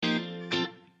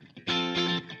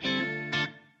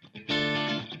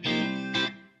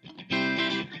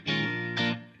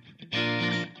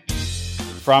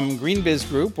From GreenBiz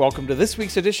Group, welcome to this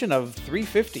week's edition of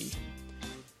 350.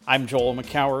 I'm Joel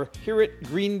McCower here at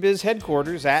GreenBiz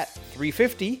headquarters at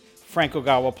 350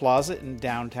 Frank-Ogawa Plaza in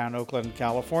downtown Oakland,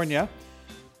 California.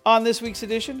 On this week's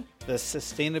edition, the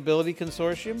Sustainability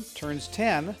Consortium turns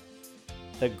 10,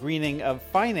 the greening of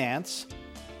finance,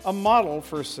 a model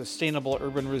for sustainable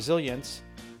urban resilience,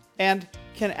 and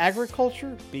can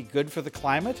agriculture be good for the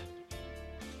climate?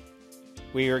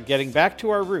 We are getting back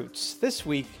to our roots this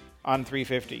week on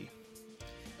 350.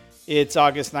 It's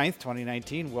August 9th,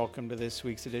 2019. Welcome to this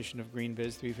week's edition of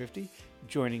GreenBiz 350.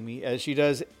 Joining me, as she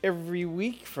does every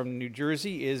week from New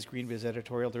Jersey, is GreenBiz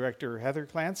editorial director Heather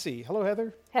Clancy. Hello,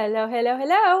 Heather. Hello, hello,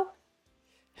 hello.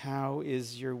 How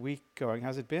is your week going?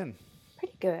 How's it been?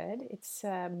 Pretty good. It's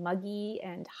muggy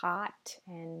and hot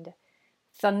and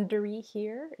thundery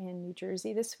here in New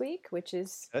Jersey this week, which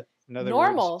is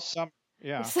normal. Summer.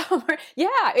 Yeah,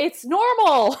 it's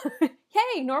normal.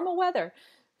 Yay, normal weather.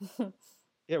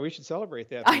 Yeah, we should celebrate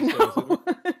that. I know.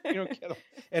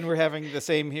 And we're having the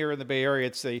same here in the Bay Area.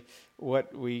 It's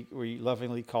what we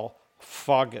lovingly call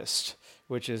Fogust,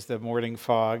 which is the morning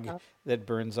fog that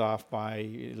burns off by,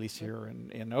 at least here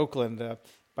in Oakland,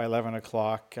 by 11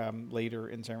 o'clock, later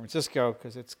in San Francisco,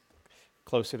 because it's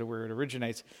closer to where it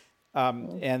originates.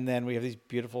 And then we have these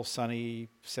beautiful sunny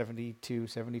 72,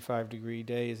 75 degree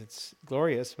days. It's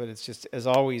glorious, but it's just, as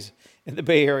always, in the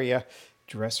Bay Area,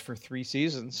 dress for 3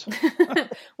 seasons.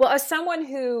 Well, as someone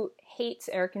who hates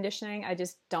air conditioning, I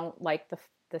just don't like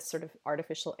the sort of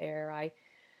artificial air.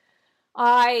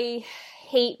 I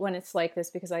hate when it's like this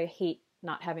because I hate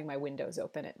not having my windows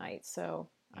open at night. So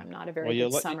I'm not a very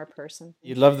good summer person.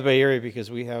 You love the Bay Area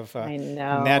because we have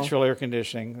natural air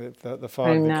conditioning. The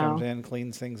fog that comes in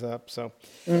cleans things up. So,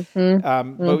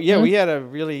 but yeah, we had a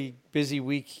really busy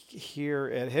week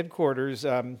here at headquarters.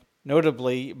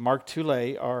 Notably, Mark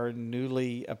Toulay, our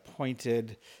newly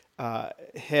appointed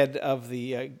head of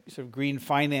the sort of green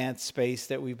finance space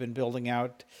that we've been building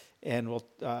out, and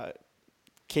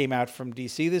came out from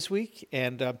DC this week,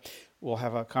 and we'll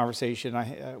have a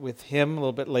conversation with him a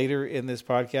little bit later in this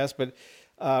podcast.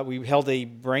 But we held a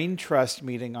brain trust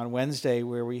meeting on Wednesday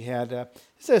where we had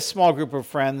a small group of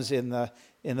friends in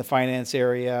the finance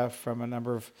area from a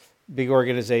number of big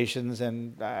organizations,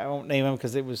 and I won't name them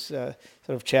because it was sort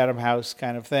of Chatham House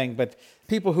kind of thing, but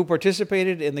people who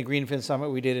participated in the GreenFin Summit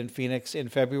we did in Phoenix in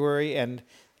February, and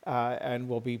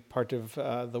will be part of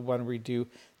the one we do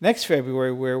next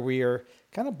February, where we are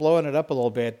kind of blowing it up a little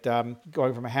bit,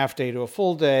 going from a half day to a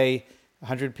full day,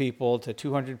 100 people to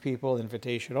 200 people,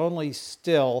 invitation only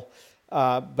still,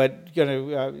 but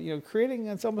creating,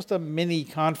 it's almost a mini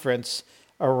conference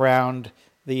around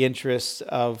the interests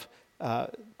of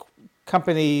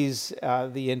companies,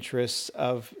 the interests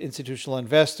of institutional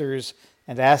investors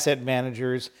and asset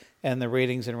managers, and the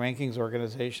ratings and rankings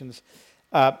organizations.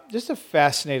 Just a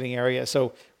fascinating area.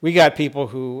 So we got people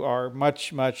who are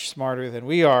much, much smarter than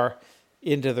we are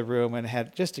into the room and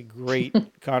had just a great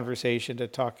conversation to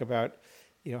talk about,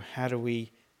 how do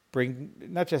we bring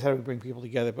people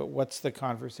together, but what's the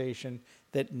conversation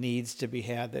that needs to be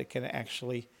had that can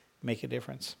actually make a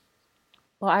difference.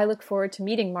 Well, I look forward to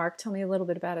meeting Mark. Tell me a little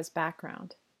bit about his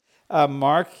background.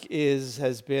 Mark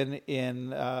has been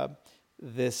in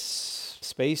this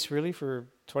space really for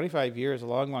 25 years, a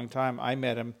long, long time. I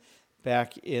met him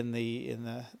back in the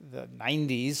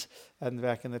 90s and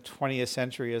back in the 20th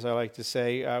century, as I like to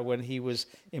say, when he was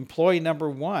employee number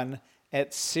 1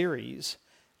 at Ceres.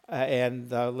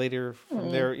 And later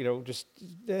from there, just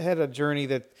had a journey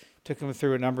that took him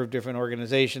through a number of different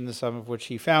organizations, some of which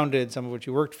he founded, some of which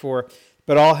he worked for,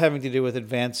 but all having to do with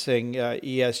advancing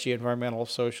ESG, environmental,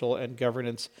 social, and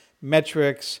governance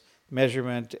metrics,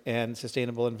 measurement, and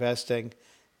sustainable investing.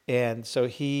 And so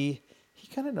he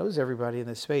kind of knows everybody in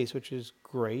this space, which is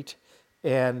great.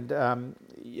 And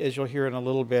as you'll hear in a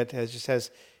little bit, has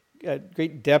a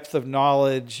great depth of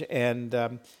knowledge and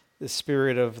the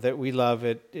spirit of that we love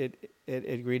at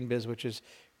GreenBiz, which is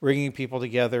bringing people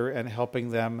together and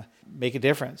helping them make a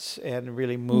difference and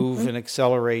really move and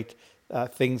accelerate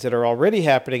things that are already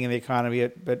happening in the economy,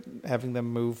 but having them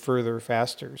move further,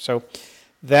 faster. So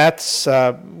that's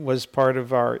was part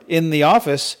of our In the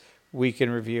Office Week in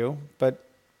Review. But,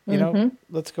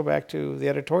 let's go back to the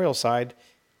editorial side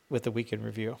with the Week in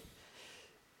Review.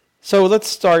 So let's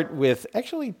start with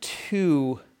actually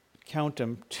two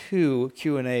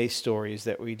Q&A stories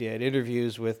that we did,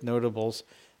 interviews with notables.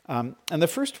 And the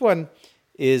first one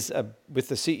is with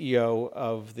the CEO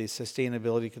of the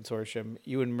Sustainability Consortium,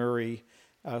 Ewan Murray,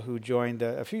 who joined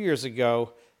a few years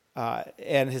ago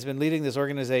and has been leading this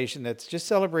organization that's just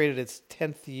celebrated its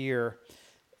 10th year.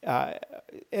 And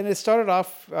it started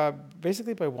off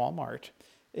basically by Walmart.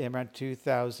 around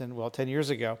 2000, 10 years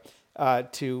ago,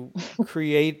 to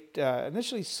create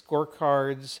initially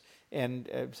scorecards and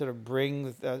sort of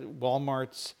bring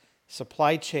Walmart's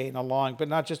supply chain along, but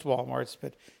not just Walmart's,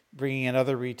 but bringing in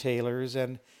other retailers.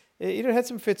 And it had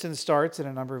some fits and starts and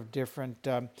a number of different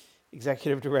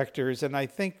executive directors. And I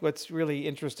think what's really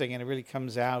interesting, and it really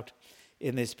comes out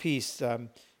in this piece, in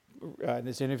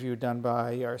this interview done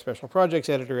by our special projects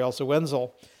editor, Elsa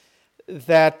Wenzel,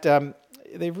 that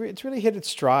it's really hit its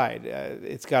stride.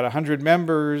 It's got 100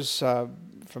 members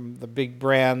from the big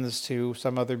brands to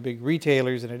some other big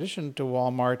retailers in addition to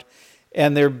Walmart.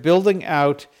 And they're building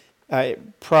out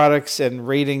products and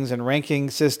ratings and ranking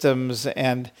systems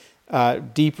and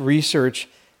deep research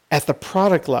at the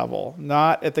product level,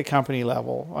 not at the company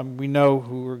level. We know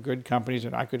who are good companies or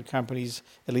not good companies,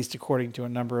 at least according to a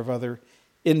number of other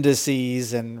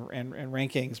indices and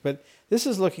rankings. But this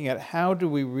is looking at how do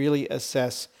we really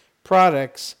assess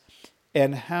products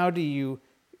and how do you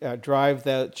drive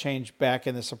that change back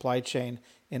in the supply chain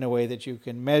in a way that you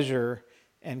can measure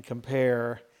and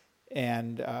compare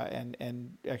and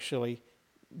actually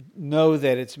know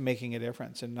that it's making a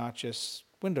difference and not just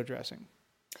window dressing.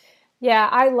 Yeah,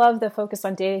 I love the focus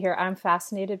on data here. I'm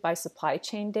fascinated by supply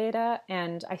chain data,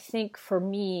 and I think for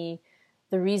me,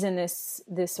 the reason this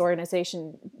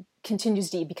organization continues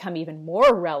to become even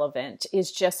more relevant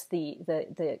is just the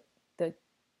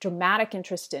dramatic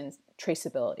interest in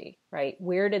traceability, right?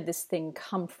 Where did this thing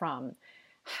come from?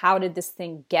 How did this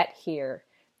thing get here?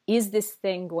 Is this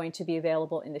thing going to be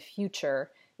available in the future?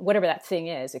 Whatever that thing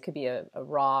is, it could be a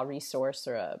raw resource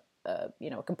or a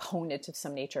component of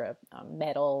some nature, a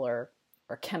metal or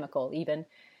chemical even.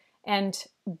 And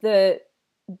the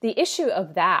issue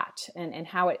of that and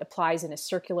how it applies in a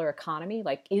circular economy,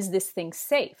 like, is this thing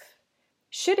safe?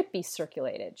 Should it be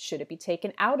circulated? Should it be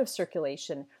taken out of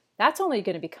circulation? That's only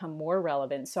going to become more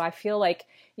relevant. So I feel like,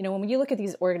 when you look at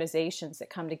these organizations that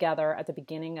come together at the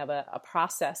beginning of a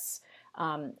process,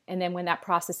 and then when that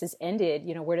process is ended,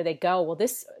 where do they go? Well,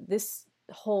 this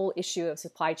whole issue of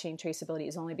supply chain traceability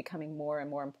is only becoming more and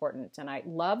more important. And I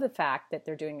love the fact that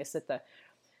they're doing this at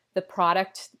the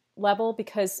product level,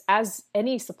 because as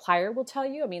any supplier will tell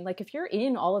you, if you're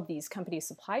in all of these companies'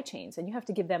 supply chains and you have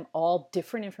to give them all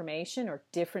different information or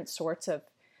different sorts of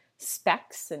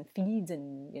specs and feeds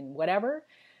and whatever,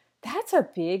 that's a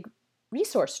big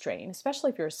resource strain,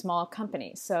 especially if you're a small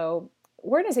company. So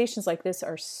organizations like this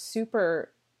are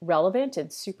super relevant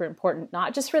and super important,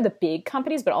 not just for the big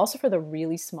companies, but also for the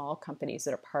really small companies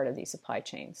that are part of these supply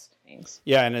chains.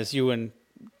 Yeah, and as Ewan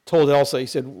told Elsa, he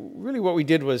said, really what we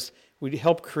did was we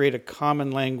helped create a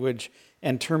common language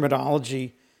and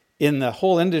terminology in the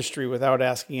whole industry without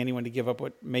asking anyone to give up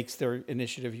what makes their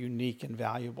initiative unique and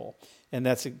valuable. And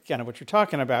that's kind of what you're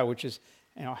talking about, which is,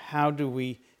 how do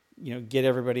we, get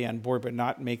everybody on board but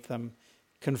not make them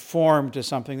conform to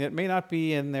something that may not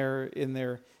be in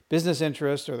their business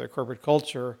interest or their corporate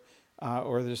culture,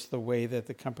 or just the way that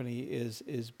the company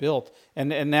is built.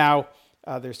 And now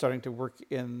they're starting to work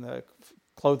in the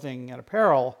clothing and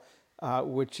apparel,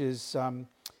 which is, as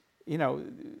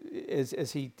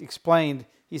he explained,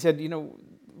 he said,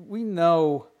 we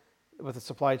know what the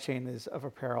supply chain is of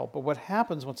apparel, but what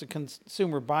happens once a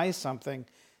consumer buys something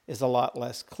is a lot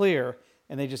less clear.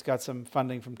 And they just got some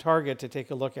funding from Target to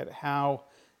take a look at how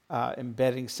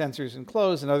embedding sensors in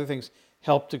clothes and other things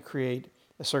help to create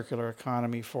a circular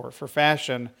economy for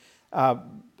fashion.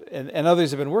 And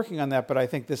others have been working on that, but I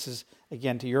think this is,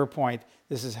 again, to your point,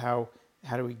 this is how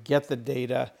do we get the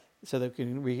data so that we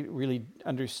can really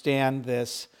understand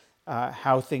this,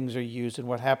 how things are used and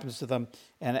what happens to them,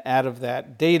 and out of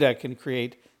that data can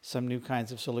create some new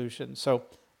kinds of solutions. So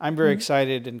I'm very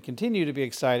excited and continue to be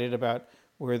excited about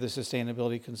where the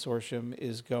Sustainability Consortium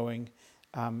is going.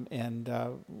 And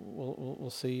we'll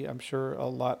see, I'm sure, a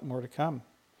lot more to come.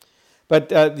 But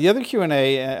the other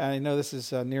Q&A, I know this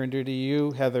is near and dear to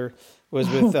you, Heather, was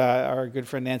with our good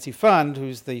friend Nancy Fund,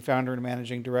 who's the founder and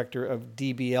managing director of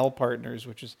DBL Partners,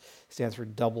 which stands for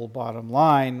Double Bottom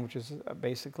Line, which is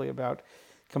basically about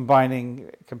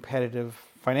combining competitive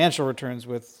financial returns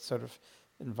with sort of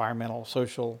environmental,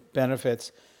 social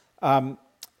benefits.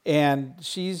 And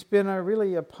she's been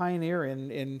really a pioneer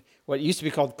in what used to be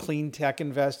called clean tech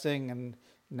investing, and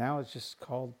now it's just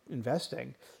called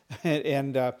investing.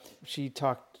 And she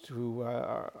talked to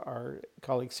our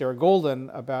colleague Sarah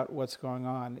Golden about what's going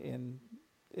on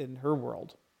in her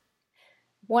world.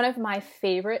 One of my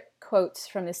favorite quotes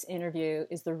from this interview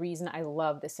is the reason I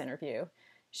love this interview.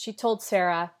 She told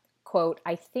Sarah, quote,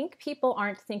 "I think people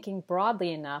aren't thinking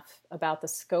broadly enough about the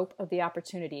scope of the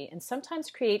opportunity and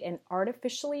sometimes create an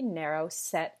artificially narrow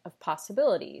set of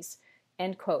possibilities,"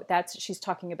 end quote. She's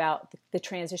talking about the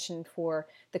transition for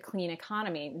the clean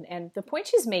economy. And the point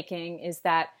she's making is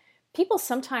that people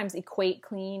sometimes equate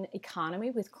clean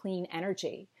economy with clean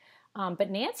energy. But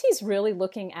Nancy's really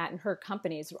looking at, and her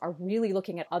companies are really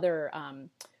looking at other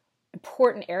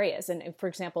important areas. And for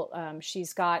example,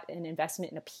 she's got an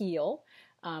investment in Appeal,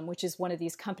 which is one of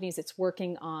these companies that's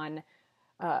working on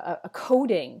a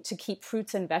coating to keep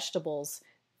fruits and vegetables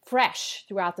fresh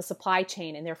throughout the supply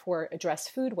chain and therefore address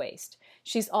food waste.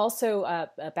 She's also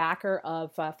a backer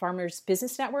of Farmers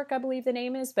Business Network, I believe the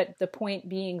name is, but the point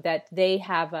being that they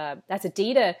have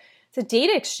it's a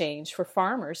data exchange for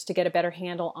farmers to get a better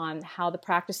handle on how the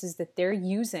practices that they're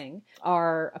using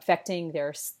are affecting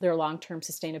their long-term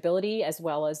sustainability, as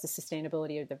well as the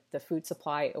sustainability of the food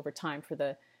supply over time for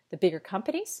the bigger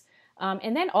companies.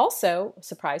 And then also,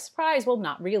 surprise, surprise, well,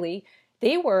 not really,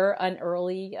 they were an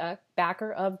early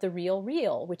backer of The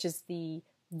Real, which is the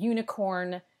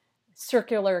unicorn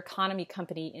circular economy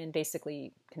company in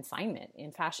basically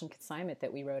in fashion consignment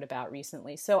that we wrote about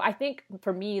recently. So I think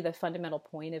for me, the fundamental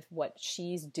point of what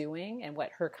she's doing and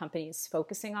what her company is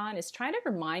focusing on is trying to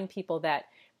remind people that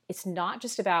it's not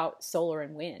just about solar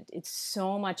and wind. It's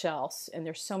so much else. And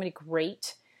there's so many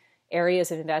great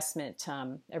areas of investment,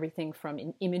 everything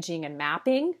from imaging and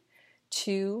mapping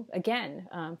to, again,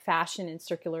 fashion and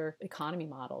circular economy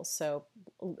models. So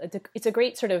it's a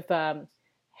great sort of,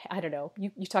 I don't know,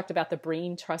 you talked about the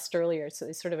brain trust earlier. So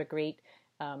it's sort of a great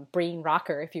brain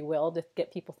rocker, if you will, to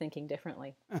get people thinking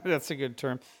differently. That's a good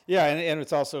term. Yeah, and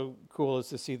it's also cool is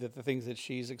to see that the things that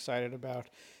she's excited about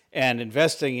and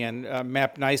investing in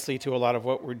map nicely to a lot of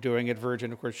what we're doing at Verge.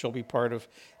 And of course, she'll be part of,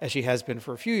 as she has been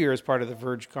for a few years, part of the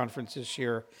Verge conference this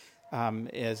year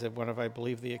as one of, I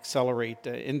believe, the Accelerate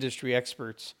industry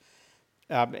experts.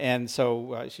 And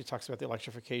so she talks about the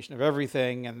electrification of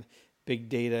everything and big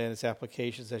data and its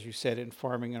applications, as you said, in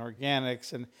farming and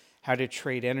organics, and how to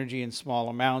trade energy in small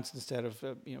amounts instead of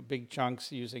big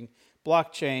chunks using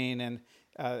blockchain and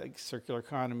circular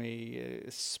economy,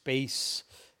 space,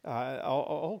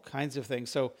 all kinds of things.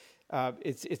 So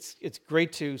it's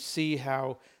great to see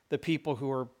how the people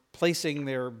who are placing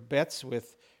their bets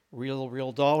with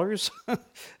real dollars,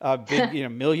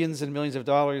 big millions and millions of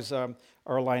dollars,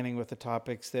 are aligning with the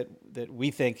topics that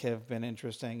we think have been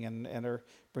interesting and are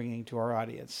bringing to our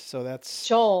audience. So that's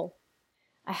Joel.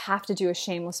 I have to do a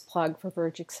shameless plug for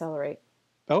Verge Accelerate.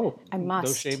 Oh, I must.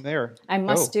 No shame there. I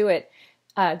must do it.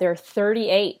 There are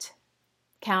 38,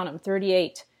 count them,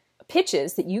 38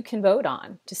 pitches that you can vote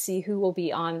on to see who will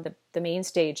be on the main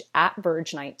stage at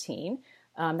Verge 19.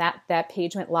 That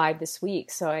page went live this week,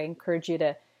 so I encourage you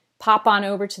to pop on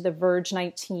over to the Verge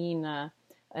 19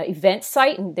 event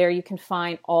site, and there you can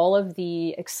find all of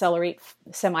the Accelerate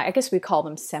I guess we call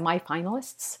them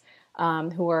semi-finalists,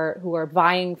 who are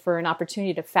vying for an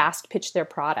opportunity to fast pitch their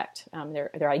product,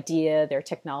 their idea, their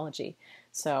technology.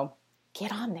 So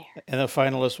get on there. And the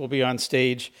finalists will be on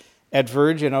stage at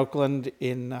Verge in Oakland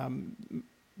in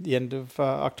the end of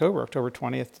October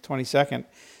 20th to 22nd.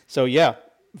 So yeah,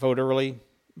 vote early,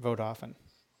 vote often.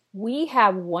 We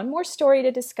have one more story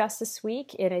to discuss this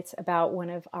week, and it's about one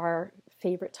of our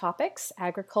favorite topics,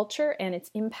 agriculture, and its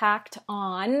impact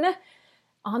on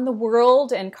the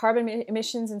world and carbon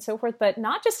emissions and so forth, but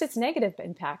not just its negative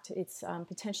impact, its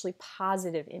potentially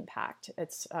positive impact.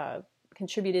 It's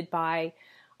contributed by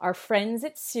our friends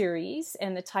at Ceres,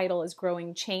 and the title is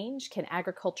Growing Change, Can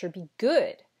Agriculture Be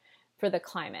Good for the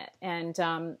Climate? And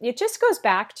it just goes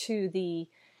back to the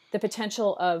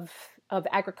potential of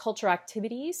agriculture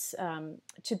activities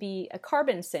to be a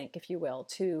carbon sink, if you will,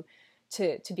 to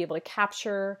be able to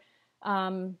capture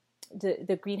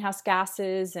the greenhouse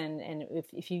gases, and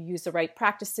if you use the right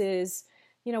practices,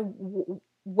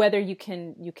 whether you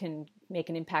can make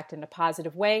an impact in a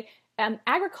positive way.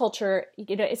 Agriculture,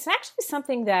 it's actually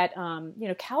something that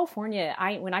California.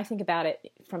 When I think about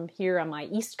it from here on my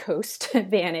East Coast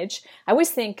vantage, I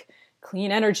always think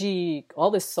clean energy, all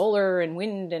this solar and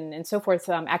wind and so forth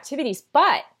activities.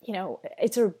 But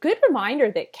it's a good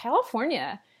reminder that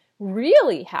California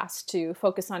really has to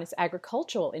focus on its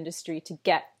agricultural industry to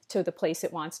get to the place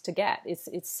it wants to get.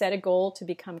 It's set a goal to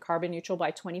become carbon neutral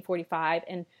by 2045,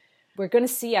 and we're going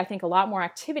to see, I think, a lot more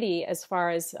activity as far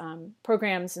as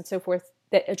programs and so forth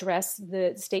that address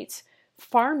the state's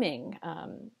farming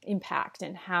impact,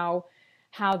 and how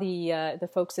the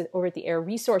folks over at the Air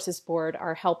Resources Board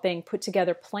are helping put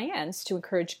together plans to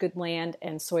encourage good land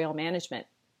and soil management,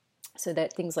 so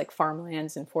that things like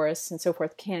farmlands and forests and so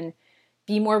forth can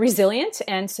be more resilient,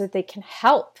 and so that they can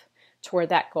help toward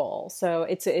that goal. So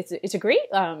it's a great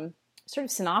sort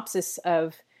of synopsis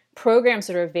of programs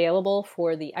that are available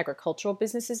for the agricultural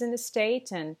businesses in the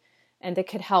state, and and that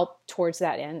could help towards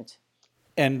that end.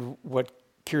 And what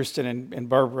Kirsten and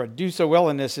Barbara do so well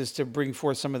in this is to bring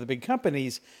forth some of the big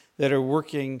companies that are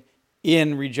working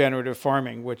in regenerative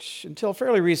farming, which until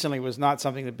fairly recently was not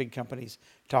something that big companies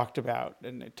talked about.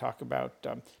 And they talk about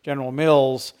General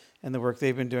Mills and the work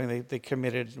they've been doing. They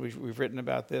committed, we've written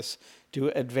about this, to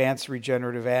advance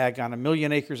regenerative ag on 1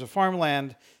 million acres of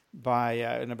farmland by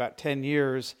in about 10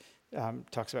 years.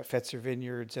 Talks about Fetzer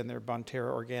Vineyards and their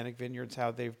Bonterra organic vineyards,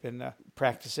 how they've been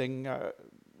practicing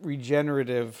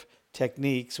regenerative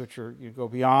techniques, which are go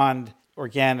beyond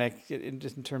organic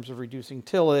just in terms of reducing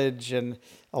tillage and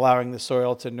allowing the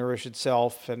soil to nourish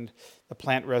itself, and the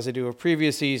plant residue of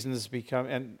previous seasons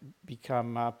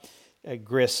become a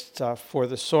grist for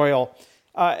the soil.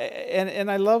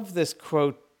 And I love this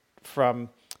quote from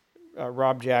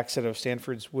Rob Jackson of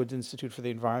Stanford's Woods Institute for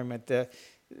the Environment that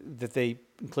they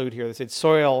include here. They said,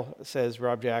 soil, says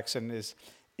Rob Jackson, is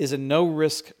a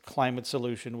no-risk climate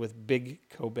solution with big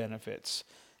co-benefits.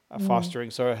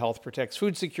 Fostering soil health protects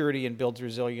food security and builds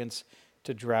resilience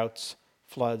to droughts,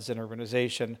 floods, and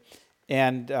urbanization.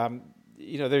 And,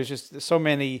 there's just so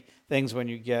many things when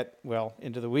you get,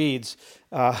 into the weeds,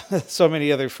 so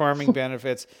many other farming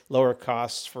benefits, lower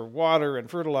costs for water and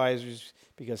fertilizers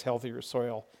because healthier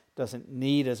soil doesn't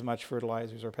need as much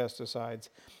fertilizers or pesticides.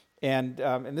 And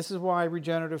this is why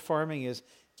regenerative farming is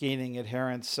gaining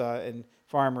adherence in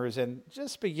farmers and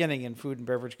just beginning in food and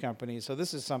beverage companies. So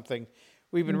this is something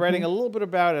we've been writing a little bit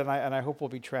about, and I hope we'll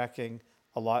be tracking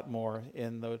a lot more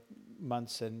in the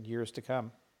months and years to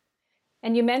come.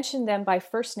 And you mentioned them by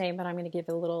first name, but I'm going to give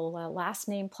a little last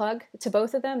name plug to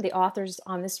both of them. The authors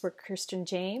on this were Kirsten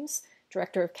James,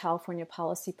 Director of California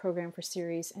Policy Program for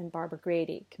Ceres, and Barbara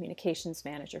Grady, Communications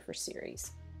Manager for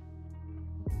Ceres.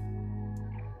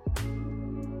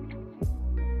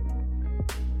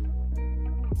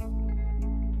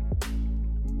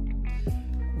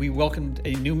 We welcomed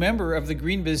a new member of the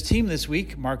GreenBiz team this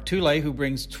week, Mark Toulay, who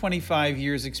brings 25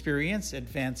 years experience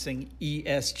advancing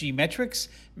ESG metrics,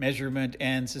 measurement,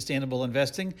 and sustainable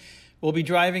investing. We'll be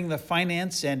driving the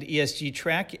finance and ESG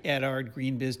track at our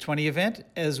GreenBiz 20 event,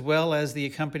 as well as the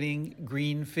accompanying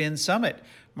GreenFin Summit.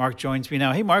 Mark joins me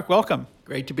now. Hey, Mark, welcome.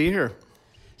 Great to be here.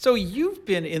 So you've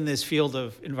been in this field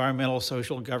of environmental,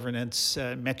 social governance,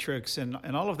 metrics, and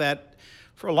all of that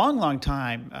for a long, long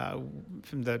time,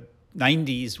 from the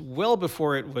 90s, well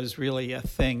before it was really a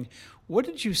thing. What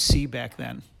did you see back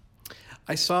then?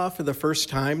 I saw for the first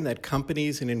time that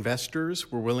companies and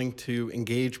investors were willing to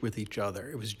engage with each other.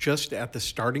 It was just at the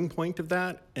starting point of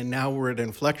that, and now we're at an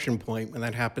inflection point when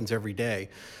that happens every day.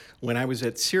 When I was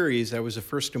at Ceres, I was the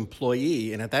first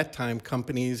employee, and at that time,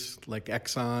 companies like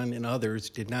Exxon and others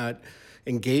did not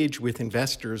engage with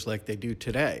investors like they do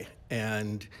today.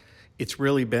 And it's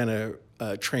really been a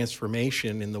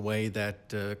transformation in the way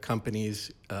that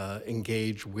companies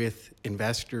engage with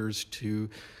investors to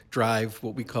drive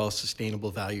what we call sustainable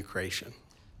value creation.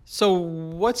 So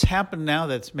what's happened now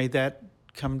that's made that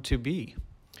come to be?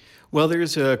 Well,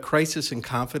 there's a crisis in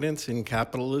confidence in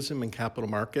capitalism and capital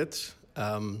markets.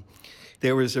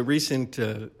 There was a recent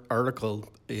article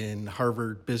in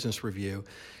Harvard Business Review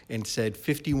and said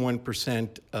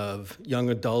 51% of young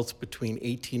adults between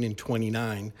 18 and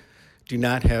 29 do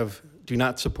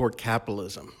not support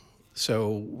capitalism.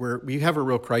 So we have a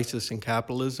real crisis in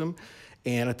capitalism,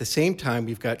 and at the same time,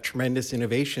 we've got tremendous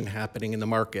innovation happening in the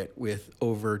market with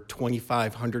over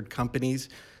 2,500 companies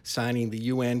signing the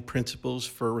UN Principles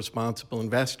for Responsible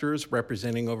Investors,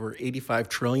 representing over 85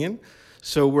 trillion.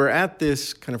 So we're at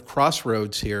this kind of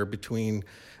crossroads here between,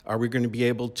 are we going to be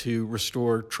able to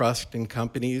restore trust in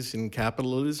companies and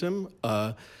capitalism?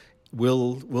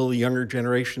 Will the younger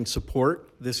generation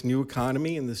support this new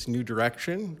economy and this new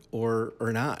direction or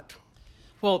not?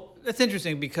 Well, that's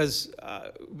interesting because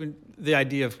the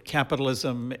idea of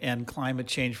capitalism and climate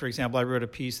change, for example, I wrote a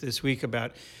piece this week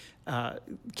about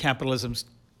capitalism's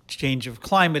change of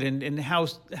climate and how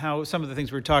some of the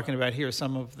things we're talking about here,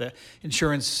 some of the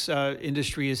insurance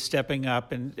industry is stepping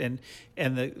up and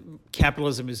the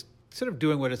capitalism is sort of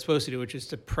doing what it's supposed to do, which is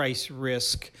to price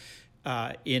risk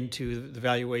into the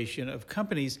valuation of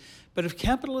companies. But if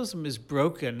capitalism is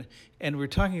broken, and we're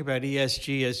talking about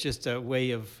ESG as just a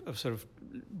way of sort of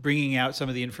bringing out some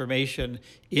of the information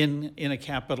in a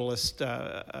capitalist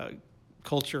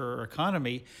culture or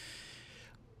economy,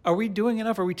 are we doing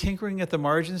enough? Are we tinkering at the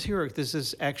margins here, or does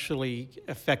this actually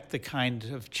affect the kind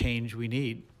of change we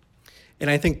need?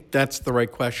 And I think that's the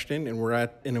right question, and we're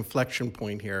at an inflection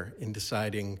point here in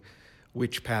deciding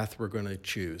which path we're going to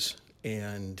choose.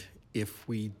 And if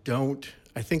we don't,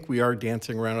 I think we are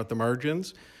dancing around at the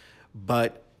margins,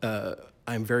 but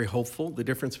I'm very hopeful. The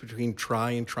difference between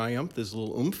try and triumph is a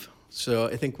little oomph. So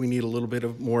I think we need a little bit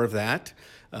of more of that.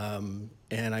 And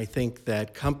I think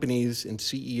that companies and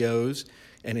CEOs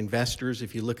and investors,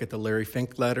 if you look at the Larry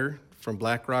Fink letter from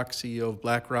BlackRock, CEO of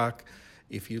BlackRock,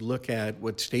 if you look at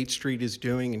what State Street is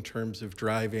doing in terms of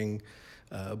driving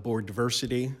board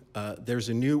diversity, there's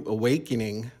a new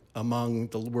awakening among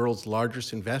the world's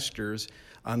largest investors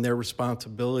on their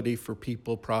responsibility for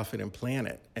people, profit, and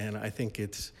planet. And I think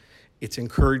it's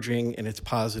encouraging and it's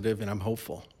positive, and I'm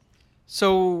hopeful.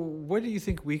 So what do you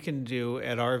think we can do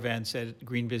at our events at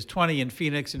GreenBiz 20 in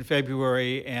Phoenix in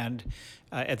February and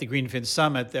at the GreenFin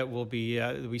Summit that will be,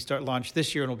 we start launch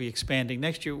this year and will be expanding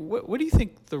next year? What do you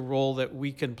think the role that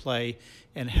we can play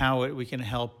and how we can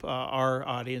help our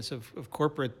audience of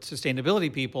corporate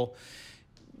sustainability people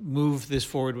move this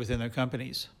forward within their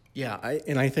companies? Yeah,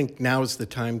 I think now is the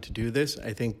time to do this.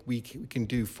 I think we can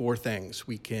do four things.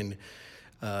 We can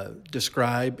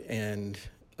describe and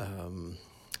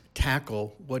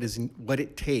tackle what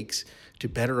it takes to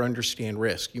better understand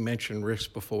risk. You mentioned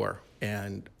risk before,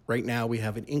 and right now we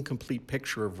have an incomplete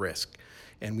picture of risk,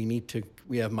 and we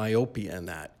have myopia in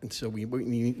that. And so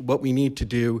what we need to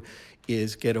do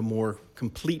is get a more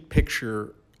complete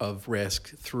picture of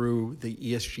risk through the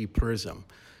ESG prism.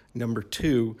 Number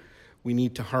two, we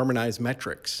need to harmonize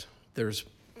metrics. There's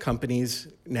companies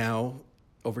now,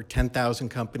 over 10,000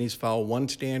 companies follow one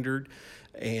standard,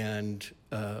 and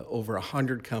over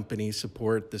 100 companies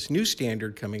support this new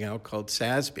standard coming out called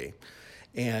SASB.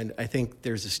 And I think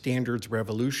there's a standards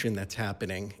revolution that's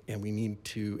happening, and we need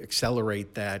to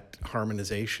accelerate that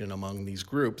harmonization among these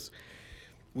groups.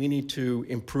 We need to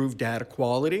improve data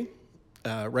quality.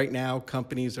 Right now,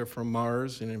 companies are from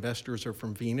Mars and investors are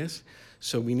from Venus.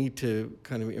 So we need to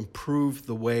kind of improve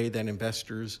the way that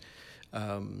investors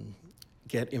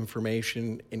get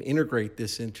information and integrate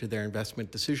this into their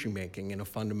investment decision-making in a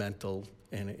fundamental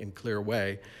and clear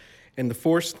way. And the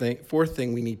fourth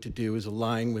thing we need to do is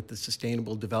align with the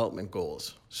Sustainable Development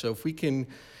Goals. So if we can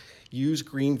use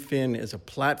GreenFin as a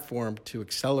platform to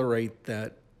accelerate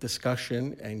that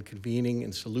discussion and convening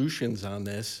and solutions on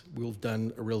this, we've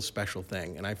done a real special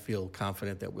thing, and I feel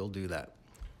confident that we'll do that.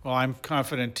 Well, I'm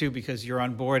confident too because you're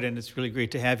on board, and it's really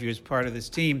great to have you as part of this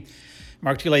team.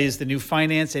 Mark Tulay is the new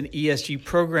Finance and ESG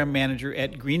Program Manager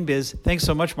at GreenBiz. Thanks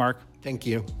so much, Mark. Thank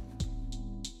you.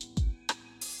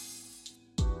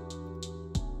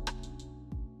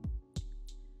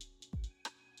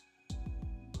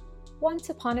 Once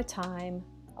upon a time,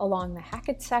 along the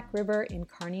Hackensack River in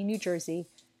Kearney, New Jersey,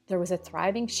 there was a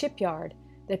thriving shipyard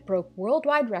that broke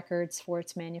worldwide records for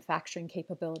its manufacturing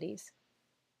capabilities.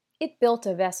 It built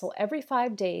a vessel every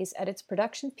 5 days at its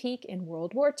production peak in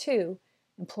World War II,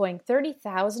 employing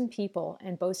 30,000 people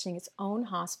and boasting its own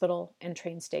hospital and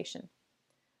train station.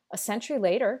 A century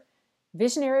later,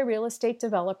 visionary real estate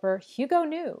developer Hugo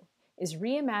New is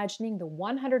reimagining the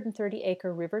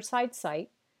 130-acre riverside site,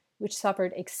 which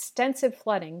suffered extensive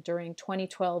flooding during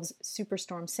 2012's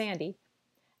Superstorm Sandy,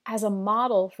 as a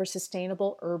model for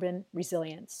sustainable urban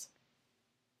resilience.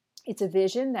 It's a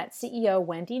vision that CEO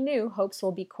Wendy New hopes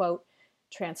will be, quote,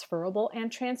 transferable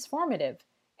and transformative,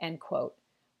 end quote,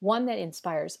 one that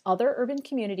inspires other urban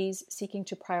communities seeking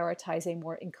to prioritize a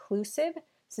more inclusive,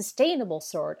 sustainable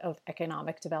sort of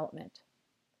economic development.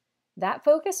 That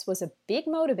focus was a big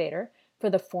motivator for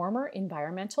the former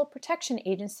Environmental Protection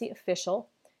Agency official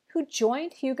who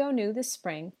joined Hugo New this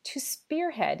spring to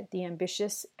spearhead the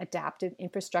ambitious adaptive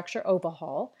infrastructure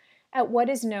overhaul at what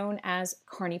is known as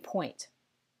Kearney Point.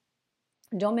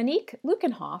 Dominique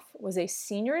Lukenhoff was a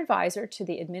senior advisor to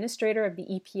the administrator of the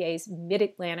EPA's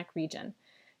Mid-Atlantic region.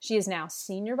 She is now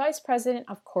Senior Vice President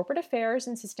of Corporate Affairs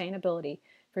and Sustainability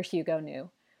for Hugo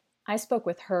New. I spoke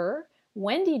with her,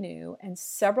 Wendy New, and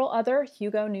several other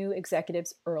Hugo New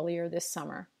executives earlier this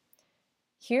summer.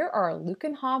 Here are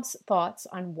Lukenhoff's thoughts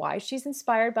on why she's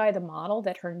inspired by the model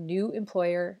that her new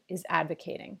employer is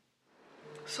advocating.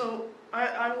 So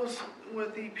I was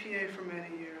with EPA for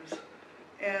many years,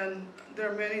 and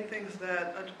there are many things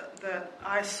that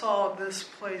I saw this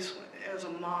place as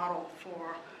a model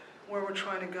for where we're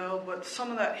trying to go, but some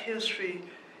of that history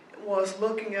was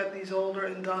looking at these older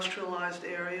industrialized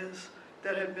areas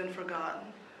that had been forgotten.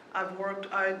 I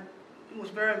was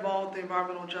very involved with the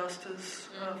environmental justice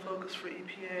focus for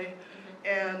EPA,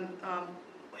 and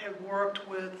have worked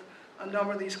with a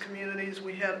number of these communities.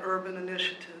 We had urban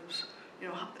initiatives,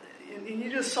 and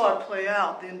you just saw it play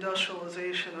out, the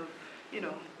industrialization of,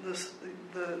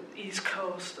 the East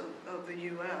Coast of the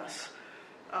U.S.,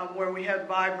 where we had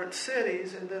vibrant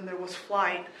cities, and then there was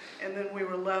flight, and then we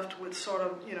were left with sort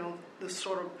of, this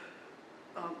sort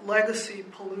of legacy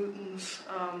pollutants,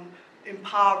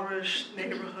 impoverished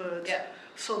neighborhoods. Yeah.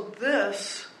 So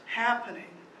this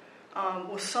happening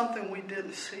was something we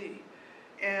didn't see.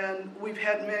 And we've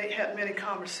had many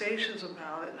conversations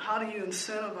about it. How do you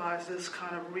incentivize this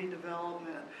kind of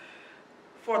redevelopment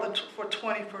for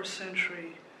 21st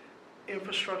century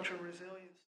infrastructure resilience?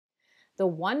 The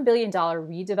 $1 billion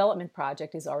redevelopment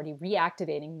project is already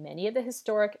reactivating many of the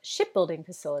historic shipbuilding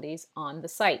facilities on the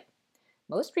site.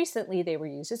 Most recently, they were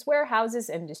used as warehouses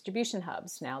and distribution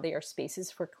hubs. Now they are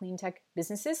spaces for clean tech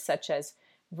businesses such as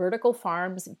Vertical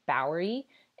Farms Bowery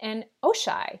and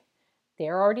Oshai. They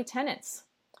are already tenants.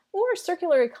 Or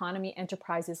circular economy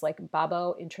enterprises like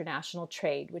Babo International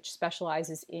Trade, which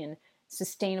specializes in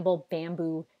sustainable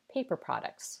bamboo paper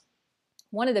products.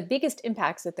 One of the biggest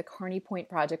impacts that the Kearney Point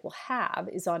project will have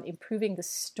is on improving the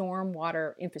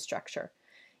stormwater infrastructure.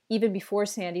 Even before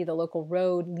Sandy, the local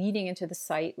road leading into the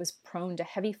site was prone to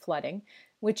heavy flooding,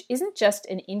 which isn't just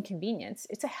an inconvenience,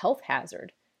 it's a health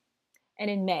hazard. And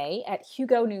in May, at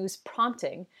Hugo News'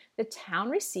 prompting, the town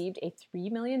received a $3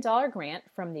 million grant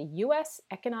from the U.S.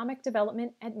 Economic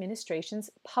Development Administration's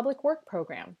Public Work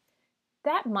Program.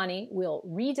 That money will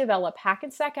redevelop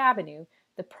Hackensack Avenue,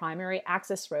 the primary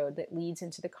access road that leads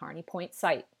into the Kearney Point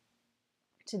site.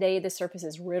 Today, the surface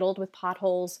is riddled with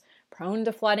potholes, prone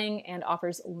to flooding, and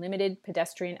offers limited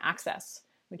pedestrian access,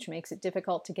 which makes it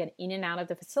difficult to get in and out of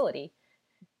the facility.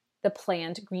 The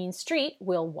planned Green Street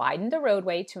will widen the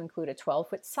roadway to include a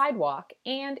 12-foot sidewalk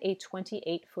and a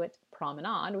 28-foot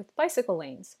promenade with bicycle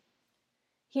lanes.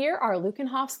 Here are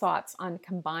Lukenhoff's thoughts on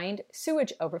combined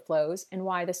sewage overflows and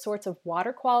why the sorts of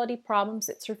water quality problems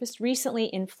that surfaced recently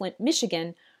in Flint,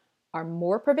 Michigan are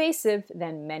more pervasive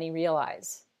than many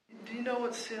realize. Do you know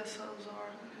what CSOs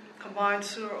are? Combined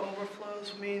sewer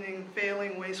overflows, meaning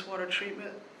failing wastewater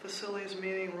treatment facilities,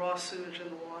 meaning raw sewage in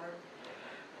the water.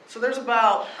 So there's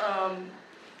about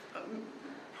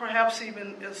perhaps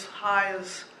even as high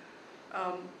as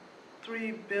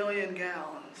 3 billion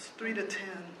gallons, 3 to 10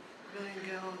 billion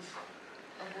gallons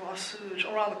of raw sewage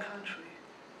around the country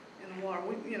in the water.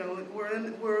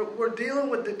 We're dealing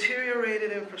with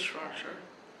deteriorated infrastructure.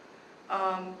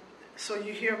 So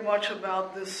you hear much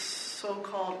about this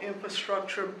so-called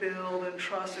infrastructure build and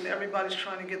trust, and everybody's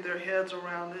trying to get their heads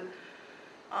around it.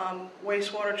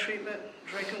 Wastewater treatment,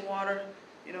 drinking water.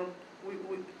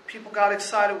 People got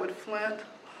excited with Flint.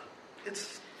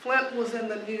 Flint was in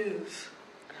the news.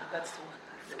 That's the one.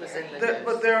 It was in the news.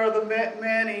 But there are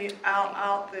many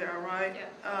out there, right?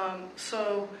 Yeah.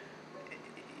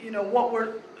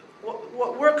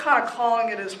 What we're kind of calling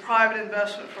it is private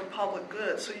investment for public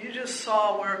good. So you just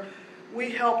saw where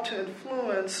we helped to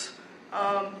influence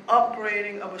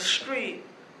upgrading of a street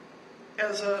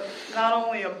as not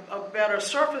only a better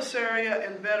surface area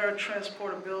and better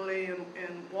transportability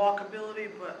and walkability,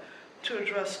 but to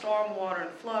address stormwater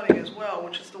and flooding as well,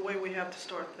 which is the way we have to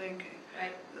start thinking.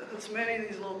 Right. Because many of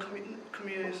these little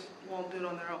communities won't do it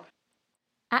on their own.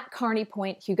 At Kearney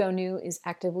Point, Hugo New is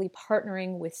actively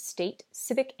partnering with state,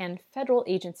 civic, and federal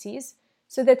agencies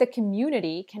so that the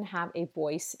community can have a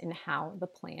voice in how the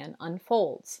plan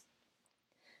unfolds.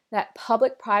 That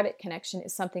public-private connection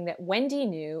is something that Wendy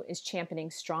New is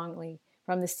championing strongly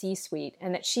from the C-suite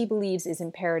and that she believes is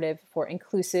imperative for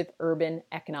inclusive urban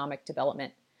economic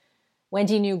development.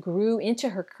 Wendy New grew into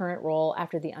her current role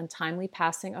after the untimely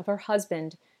passing of her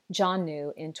husband, John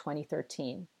New, in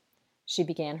 2013. She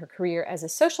began her career as a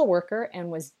social worker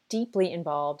and was deeply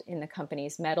involved in the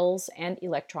company's metals and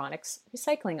electronics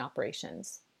recycling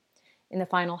operations. In the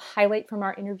final highlight from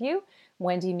our interview,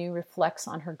 Wendy New reflects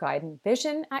on her guiding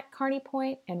vision at Kearney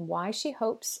Point and why she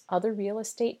hopes other real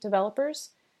estate developers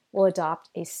will adopt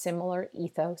a similar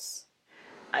ethos.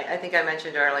 I think I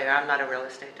mentioned earlier, I'm not a real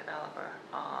estate developer.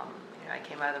 I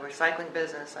came out of the recycling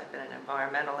business. I've been an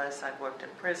environmentalist. I've worked in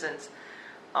prisons.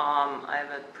 I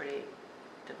have a pretty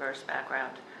diverse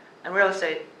background. And real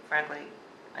estate, frankly,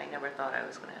 I never thought I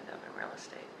was going to end up in real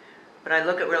estate. But I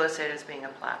look at real estate as being a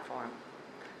platform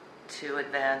to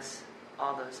advance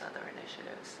all those other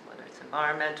initiatives, whether it's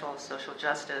environmental, social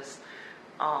justice,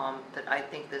 that I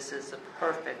think this is a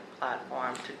perfect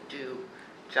platform to do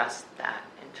just that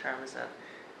in terms of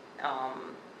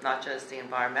not just the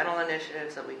environmental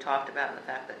initiatives that we talked about and the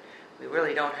fact that we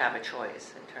really don't have a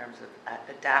choice in terms of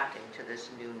adapting to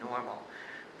this new normal,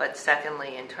 but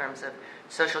secondly, in terms of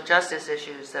social justice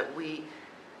issues that we,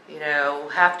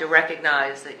 have to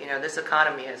recognize that, this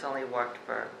economy has only worked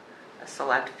for a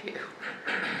select few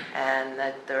and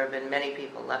that there have been many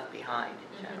people left behind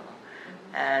in general.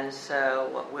 Mm-hmm. And so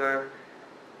what we're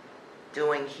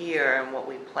doing here and what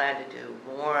we plan to do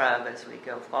more of as we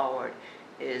go forward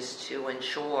is to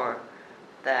ensure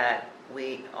that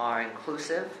we are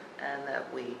inclusive and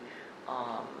that we,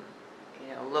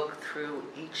 look through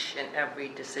each and every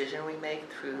decision we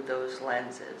make through those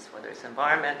lenses, whether it's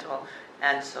environmental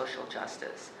and social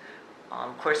justice.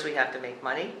 Of course, we have to make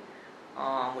money.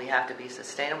 We have to be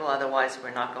sustainable, otherwise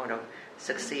we're not going to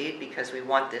succeed, because we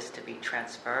want this to be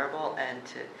transferable and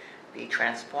to be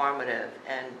transformative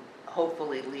and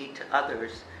hopefully lead to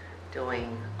others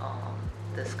doing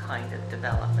this kind of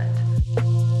development.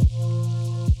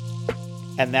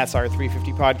 And that's our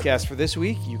 350 podcast for this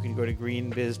week. You can go to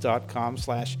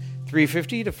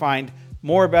greenbiz.com/350 to find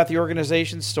more about the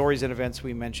organizations, stories, and events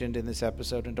we mentioned in this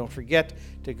episode. And don't forget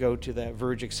to go to the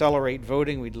Verge Accelerate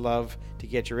voting. We'd love to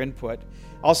get your input.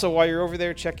 Also, while you're over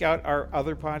there, check out our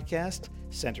other podcast,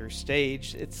 Center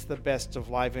Stage. It's the best of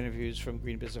live interviews from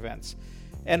GreenBiz events.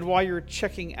 And while you're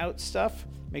checking out stuff,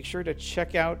 make sure to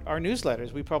check out our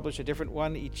newsletters. We publish a different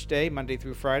one each day, Monday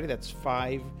through Friday. That's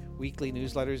 5 weekly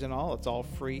newsletters in all. It's all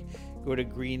free. Go to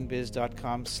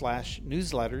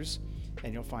greenbiz.com/newsletters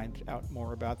and you'll find out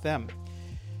more about them.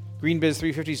 GreenBiz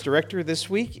 350's director this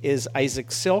week is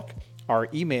Isaac Silk. Our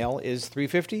email is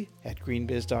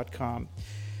 350@greenbiz.com.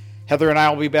 Heather and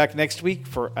I will be back next week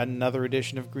for another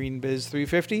edition of GreenBiz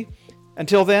 350.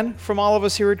 Until then, from all of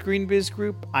us here at GreenBiz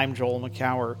Group, I'm Joel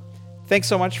McCower. Thanks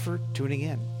so much for tuning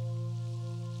in.